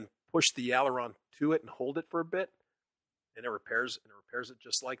 and then push the aileron to it and hold it for a bit, and it repairs it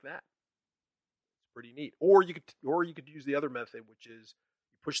just like that. It's pretty neat. Or you could use the other method, which is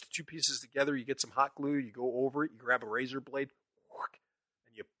you push the two pieces together. You get some hot glue. You go over it. You grab a razor blade,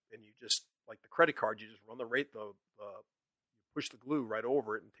 and you just like the credit card. You just run you push the glue right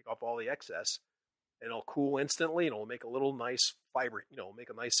over it and take off all the excess, and it'll cool instantly, and it'll make a little nice fiber. Make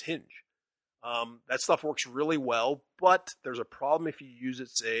a nice hinge. That stuff works really well, but there's a problem if you use it,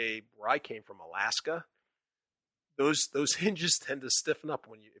 say, where I came from, Alaska. Those hinges tend to stiffen up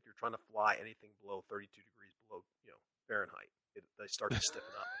if you're trying to fly anything below 32 degrees below Fahrenheit. They start to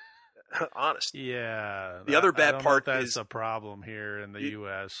stiffen up. Honest. Yeah. The other bad part is a problem here in the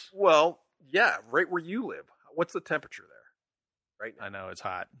U.S. Well, yeah, right where you live. What's the temperature there? Right now? I know it's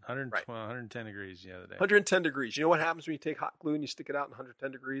hot. 110 degrees the other day. 110 degrees. You know what happens when you take hot glue and you stick it out in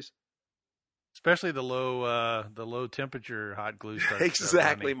 110 degrees? Especially the low temperature hot glue starts.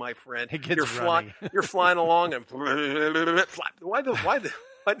 Exactly, my friend. It gets runny. You're flying along and why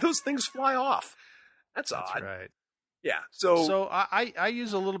those things fly off? That's odd. That's right. Yeah. So I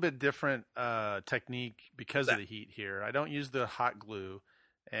use a little bit different technique because of the heat here. I don't use the hot glue,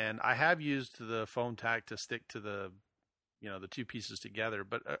 and I have used the foam tack to stick to the two pieces together.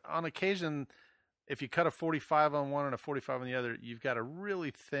 But on occasion, if you cut a 45 on one and a 45 on the other, you've got a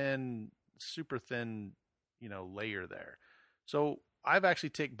really super thin, layer there. So I've actually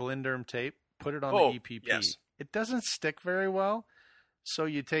taken Blenderm tape, put it on the EPP. Yes. It doesn't stick very well. So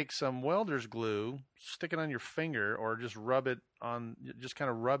you take some welder's glue, stick it on your finger, or just kind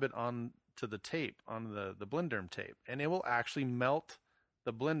of rub it on to the tape, on the Blenderm tape. And it will actually melt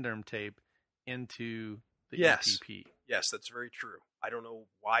the Blenderm tape into the EPP. Yes, that's very true. I don't know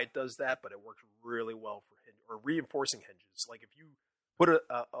why it does that, but it works really well for reinforcing hinges. Like if you put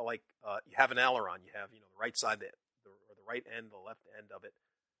you have an aileron, you have the right side, the right end, the left end of it,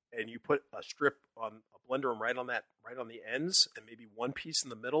 and you put a strip on a Blenderm right on the ends, and maybe one piece in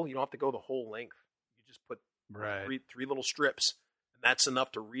the middle. You don't have to go the whole length. You just put three little strips, and that's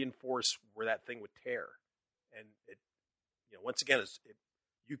enough to reinforce where that thing would tear. And it, once again,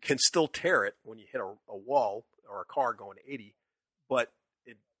 you can still tear it when you hit a wall or a car going 80, but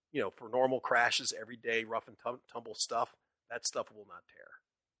it, for normal crashes, everyday rough and tumble stuff, that stuff will not tear.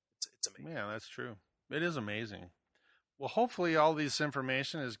 It's amazing. Yeah, that's true. It is amazing. Well, hopefully all this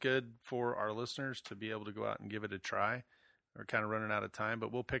information is good for our listeners to be able to go out and give it a try. We're kind of running out of time,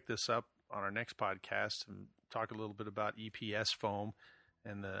 but we'll pick this up on our next podcast and talk a little bit about EPS foam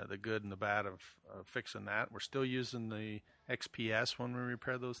and the good and the bad of fixing that. We're still using the XPS when we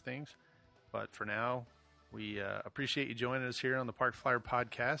repair those things. But for now, we appreciate you joining us here on the Park Flyer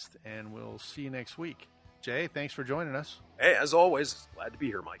Podcast, and we'll see you next week. Jay, thanks for joining us. Hey, as always, glad to be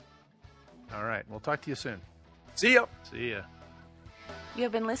here, Mike. All right. We'll talk to you soon. See ya. See ya. You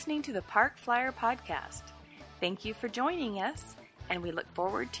have been listening to the Park Flyer Podcast. Thank you for joining us, and we look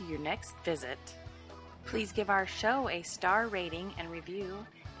forward to your next visit. Please give our show a star rating and review,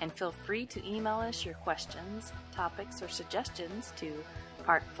 and feel free to email us your questions, topics, or suggestions to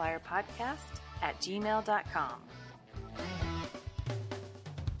parkflyerpodcast@gmail.com.